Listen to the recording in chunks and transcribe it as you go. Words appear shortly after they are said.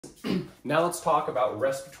Now let's talk about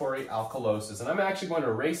respiratory alkalosis. And I'm actually going to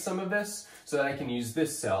erase some of this so that I can use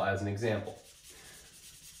this cell as an example.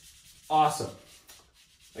 Awesome.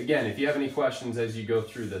 Again, if you have any questions as you go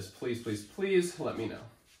through this, please, please, please let me know.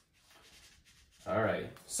 All right,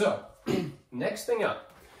 so next thing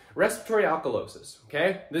up, respiratory alkalosis,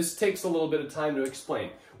 okay? This takes a little bit of time to explain.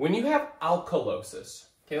 When you have alkalosis,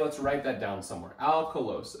 okay, let's write that down somewhere.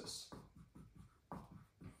 Alkalosis.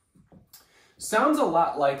 Sounds a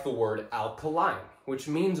lot like the word alkaline, which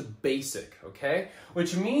means basic, okay?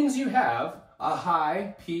 Which means you have a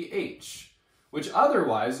high pH, which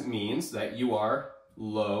otherwise means that you are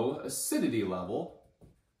low acidity level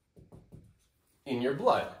in your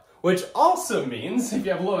blood. Which also means if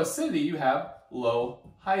you have low acidity, you have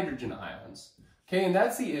low hydrogen ions. Okay, and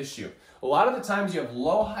that's the issue. A lot of the times you have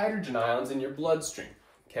low hydrogen ions in your bloodstream.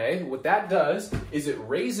 Okay, what that does is it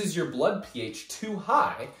raises your blood pH too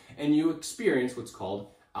high and you experience what's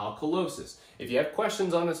called alkalosis. If you have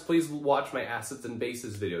questions on this, please watch my acids and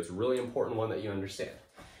bases video. It's a really important one that you understand.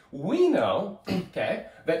 We know, okay,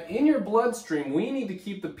 that in your bloodstream, we need to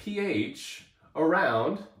keep the pH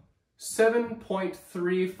around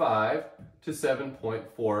 7.35 to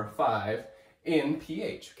 7.45 in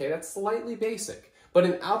pH. Okay, that's slightly basic. But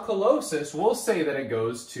in alkalosis, we'll say that it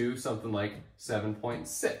goes to something like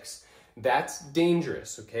 7.6. That's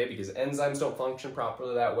dangerous, okay, because enzymes don't function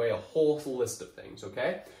properly that way, a whole list of things,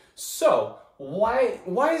 okay? So, why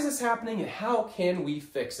is this happening and how can we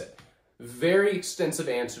fix it? Very extensive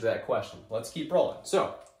answer to that question. Let's keep rolling.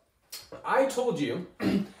 So, I told you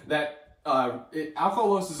that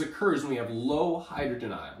alkalosis occurs when we have low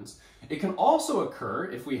hydrogen ions. It can also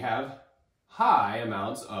occur if we have high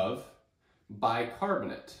amounts of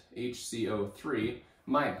bicarbonate, HCO3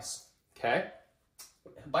 minus, okay?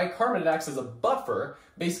 Bicarbonate acts as a buffer,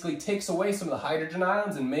 basically takes away some of the hydrogen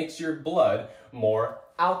ions and makes your blood more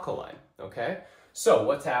alkaline, okay? So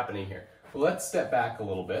what's happening here? Well, let's step back a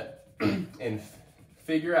little bit and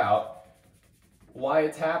figure out why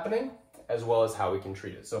it's happening as well as how we can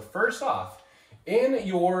treat it. So first off, in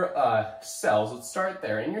your cells, let's start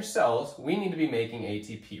there. In your cells, we need to be making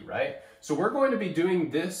ATP, right? So we're going to be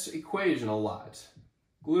doing this equation a lot.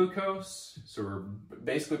 Glucose, so we're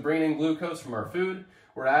basically bringing in glucose from our food.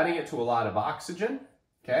 We're adding it to a lot of oxygen,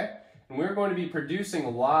 okay? And we're going to be producing a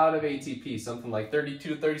lot of ATP, something like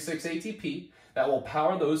 32 to 36 ATP that will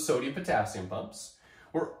power those sodium-potassium pumps.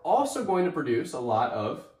 We're also going to produce a lot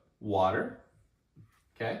of water,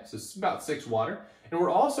 okay? So it's about 6 water. And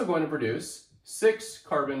we're also going to produce 6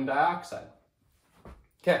 carbon dioxide.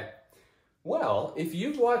 Okay, well, if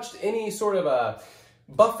you've watched any sort of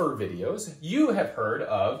buffer videos, you have heard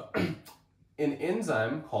of an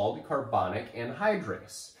enzyme called carbonic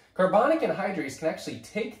anhydrase. Carbonic anhydrase can actually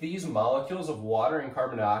take these molecules of water and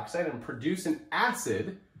carbon dioxide and produce an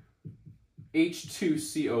acid,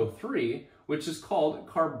 H2CO3, which is called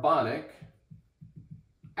carbonic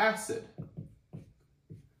acid.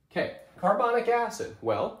 Okay, carbonic acid.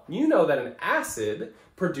 Well, you know that an acid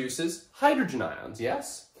produces hydrogen ions,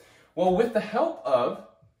 yes? Well, with the help of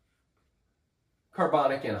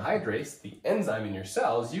carbonic anhydrase, the enzyme in your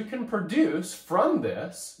cells, you can produce from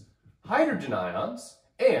this hydrogen ions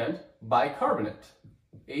and bicarbonate,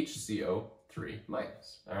 HCO3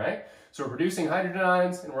 minus, all right? So we're producing hydrogen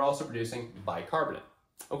ions and we're also producing bicarbonate.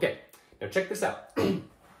 Okay, now check this out.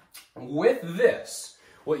 With this,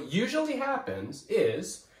 what usually happens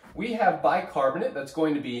is we have bicarbonate that's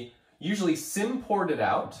going to be usually symported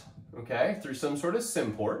out, okay, through some sort of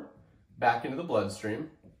symport back into the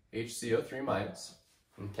bloodstream, HCO3 minus,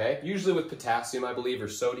 okay, usually with potassium, I believe, or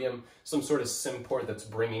sodium, some sort of symport that's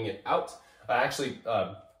bringing it out.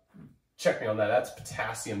 Check me on that. That's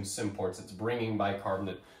potassium symports. It's bringing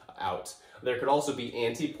bicarbonate out. There could also be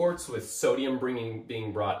antiports with sodium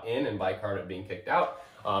being brought in and bicarbonate being kicked out.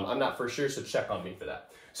 I'm not for sure, so check on me for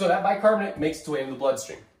that. So that bicarbonate makes its way into the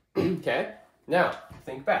bloodstream. Okay? Now,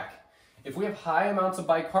 think back. If we have high amounts of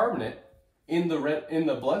bicarbonate in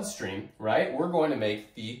the bloodstream, right, we're going to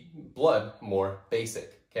make the blood more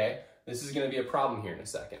basic, okay? This is going to be a problem here in a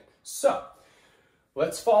second. So,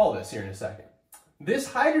 let's follow this here in a second.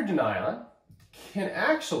 This hydrogen ion can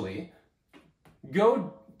actually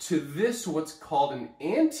go to this, what's called an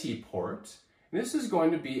antiport. This is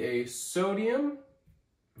going to be a sodium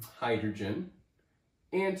hydrogen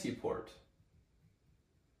antiport.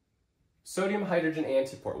 Sodium hydrogen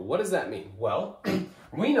antiport. What does that mean? Well,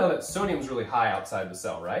 we know that sodium is really high outside the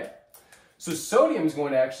cell, right? So sodium is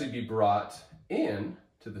going to actually be brought in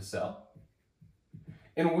to the cell,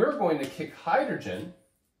 and we're going to kick hydrogen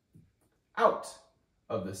out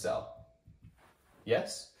of the cell.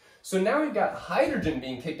 Yes? So now we've got hydrogen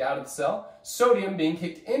being kicked out of the cell, sodium being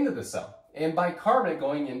kicked into the cell, and bicarbonate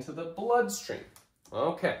going into the bloodstream.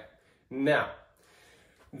 Okay, now,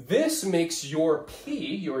 this makes your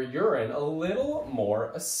pee, your urine, a little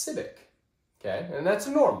more acidic, okay? And that's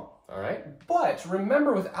normal, all right? But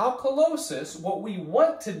remember, with alkalosis, what we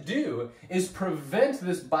want to do is prevent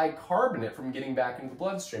this bicarbonate from getting back into the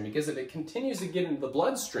bloodstream, because if it continues to get into the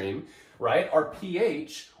bloodstream, right, our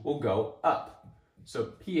pH will go up. So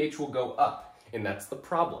pH will go up, and that's the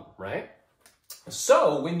problem, right?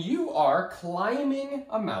 So when you are climbing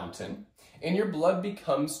a mountain and your blood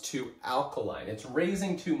becomes too alkaline, it's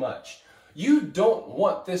raising too much, you don't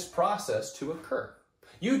want this process to occur.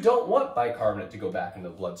 You don't want bicarbonate to go back into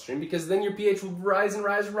the bloodstream, because then your pH will rise and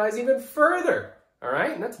rise and rise even further, all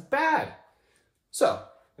right? And that's bad. So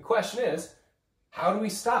the question is, how do we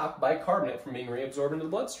stop bicarbonate from being reabsorbed into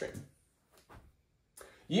the bloodstream?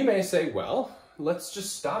 You may say, well, let's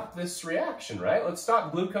just stop this reaction, right? Let's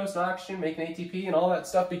stop glucose and oxygen making ATP and all that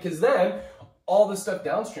stuff, because then all this stuff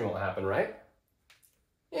downstream will happen, right?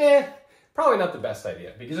 Probably not the best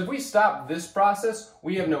idea, because if we stop this process,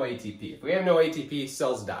 we have no ATP. If we have no ATP,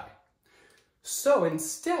 cells die. So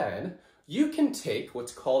instead, you can take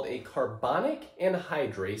what's called a carbonic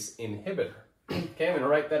anhydrase inhibitor. Okay, I'm going to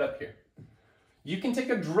write that up here. You can take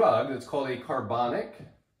a drug that's called a carbonic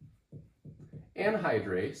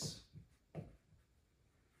anhydrase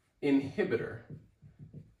inhibitor.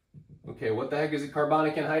 Okay, what the heck is a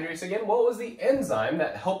carbonic anhydrase again? Well, it was the enzyme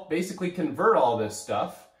that helped basically convert all this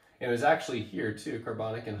stuff. And it was actually here too.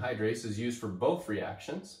 Carbonic anhydrase is used for both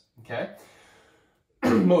reactions, okay?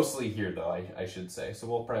 Mostly here though, I should say. So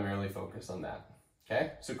we'll primarily focus on that,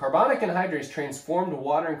 okay? So carbonic anhydrase transformed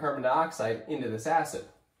water and carbon dioxide into this acid.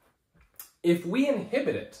 If we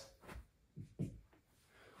inhibit it,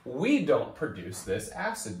 we don't produce this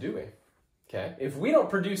acid, do we? Okay, if we don't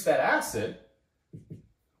produce that acid,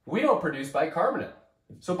 we don't produce bicarbonate.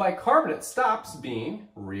 So bicarbonate stops being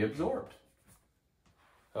reabsorbed.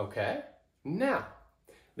 Okay, now,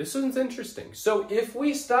 this one's interesting. So if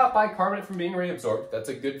we stop bicarbonate from being reabsorbed, that's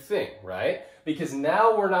a good thing, right? Because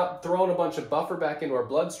now we're not throwing a bunch of buffer back into our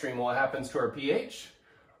bloodstream. What happens to our pH?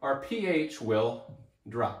 Our pH will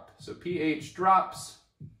drop. So pH drops,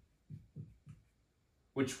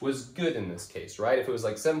 which was good in this case, right? If it was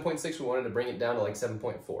like 7.6, we wanted to bring it down to like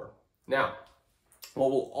 7.4. Now,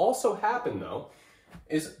 what will also happen though,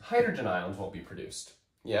 is hydrogen ions won't be produced,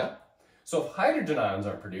 yeah? So if hydrogen ions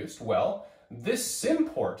aren't produced, well, this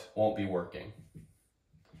symport won't be working.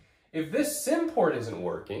 If this symport isn't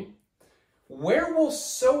working, where will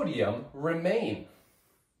sodium remain?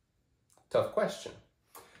 Tough question.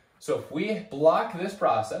 So if we block this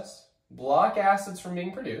process, block acids from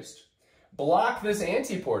being produced, block this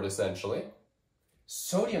antiport essentially,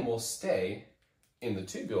 sodium will stay in the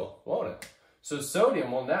tubule, won't it? So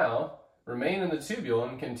sodium will now remain in the tubule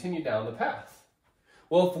and continue down the path.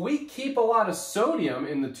 Well, if we keep a lot of sodium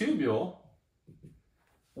in the tubule,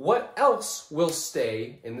 what else will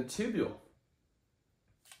stay in the tubule?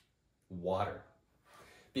 Water.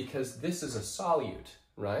 Because this is a solute,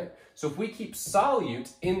 right? So if we keep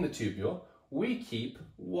solute in the tubule, we keep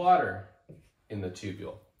water in the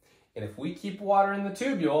tubule. And if we keep water in the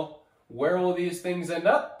tubule, where will these things end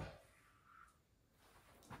up?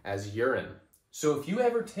 As urine. So if you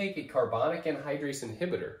ever take a carbonic anhydrase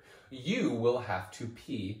inhibitor, you will have to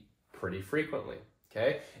pee pretty frequently,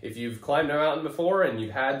 okay? If you've climbed a mountain before and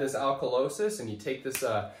you've had this alkalosis and you take this,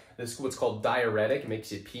 this what's called diuretic, it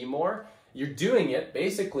makes you pee more, you're doing it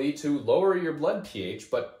basically to lower your blood pH,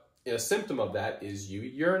 but a symptom of that is you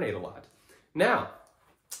urinate a lot. Now,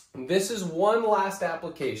 this is one last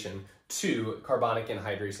application to carbonic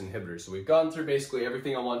anhydrase inhibitors. So we've gone through basically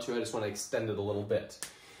everything I want to, I just want to extend it a little bit.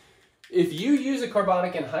 If you use a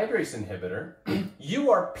carbonic anhydrase inhibitor,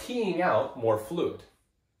 you are peeing out more fluid.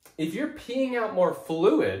 If you're peeing out more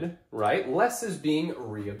fluid, right, less is being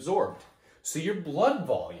reabsorbed. So your blood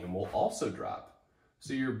volume will also drop.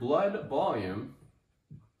 So your blood volume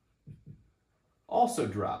also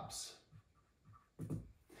drops.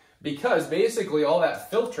 Because basically all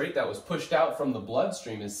that filtrate that was pushed out from the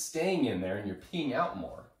bloodstream is staying in there and you're peeing out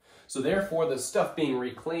more. So therefore the stuff being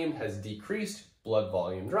reclaimed has decreased, blood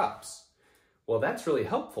volume drops. Well, that's really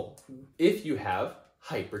helpful if you have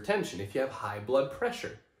hypertension, if you have high blood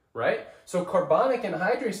pressure, right? So carbonic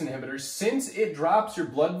anhydrase inhibitors, since it drops your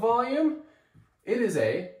blood volume, it is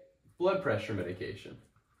a blood pressure medication.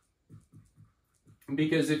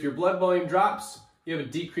 Because if your blood volume drops, you have a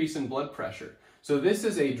decrease in blood pressure. So this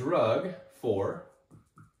is a drug for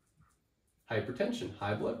hypertension,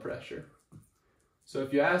 high blood pressure. So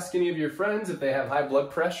if you ask any of your friends if they have high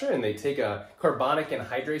blood pressure and they take a carbonic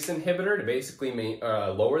anhydrase inhibitor to basically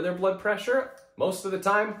lower their blood pressure, most of the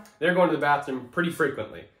time they're going to the bathroom pretty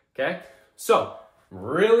frequently, okay? So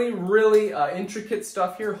really intricate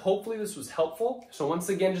stuff here. Hopefully this was helpful. So once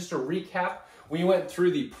again, just to recap, we went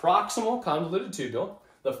through the proximal convoluted tubule,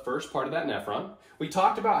 the first part of that nephron. We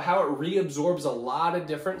talked about how it reabsorbs a lot of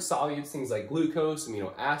different solutes, things like glucose,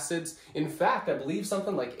 amino acids. In fact, I believe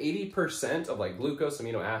something like 80% of like glucose,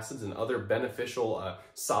 amino acids, and other beneficial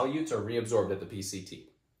solutes are reabsorbed at the PCT.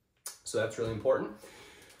 So that's really important.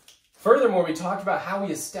 Furthermore, we talked about how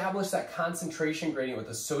we establish that concentration gradient with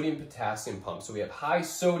the sodium-potassium pump. So we have high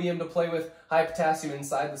sodium to play with, high potassium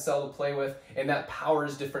inside the cell to play with, and that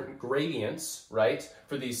powers different gradients, right,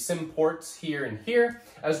 for these symports here and here,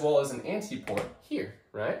 as well as an antiport here,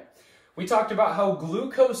 right? We talked about how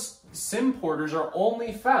glucose symporters are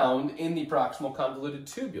only found in the proximal convoluted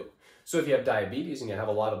tubule. So if you have diabetes and you have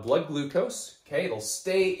a lot of blood glucose, okay, it'll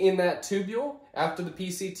stay in that tubule after the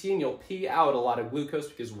PCT and you'll pee out a lot of glucose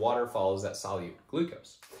because water follows that solute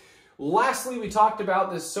glucose. Lastly, we talked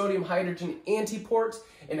about this sodium hydrogen antiport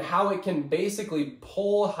and how it can basically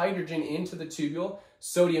pull hydrogen into the tubule,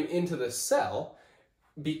 sodium into the cell,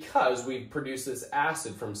 because we produce this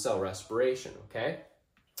acid from cell respiration, okay?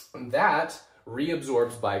 And that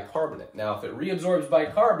reabsorbs bicarbonate. Now, if it reabsorbs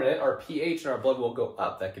bicarbonate, our pH in our blood will go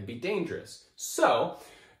up. That could be dangerous. So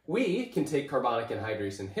we can take carbonic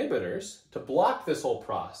anhydrase inhibitors to block this whole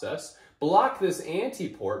process, block this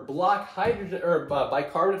antiport, block hydrogen or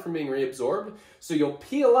bicarbonate from being reabsorbed. So you'll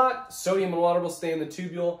pee a lot, sodium and water will stay in the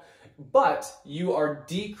tubule, but you are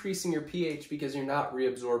decreasing your pH because you're not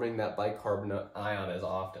reabsorbing that bicarbonate ion as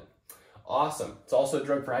often. Awesome. It's also a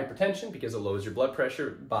drug for hypertension because it lowers your blood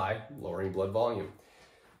pressure by lowering blood volume.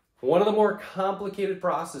 One of the more complicated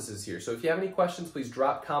processes here. So if you have any questions, please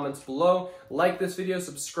drop comments below. Like this video,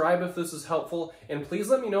 subscribe if this is helpful, and please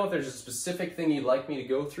let me know if there's a specific thing you'd like me to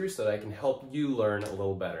go through so that I can help you learn a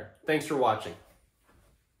little better. Thanks for watching.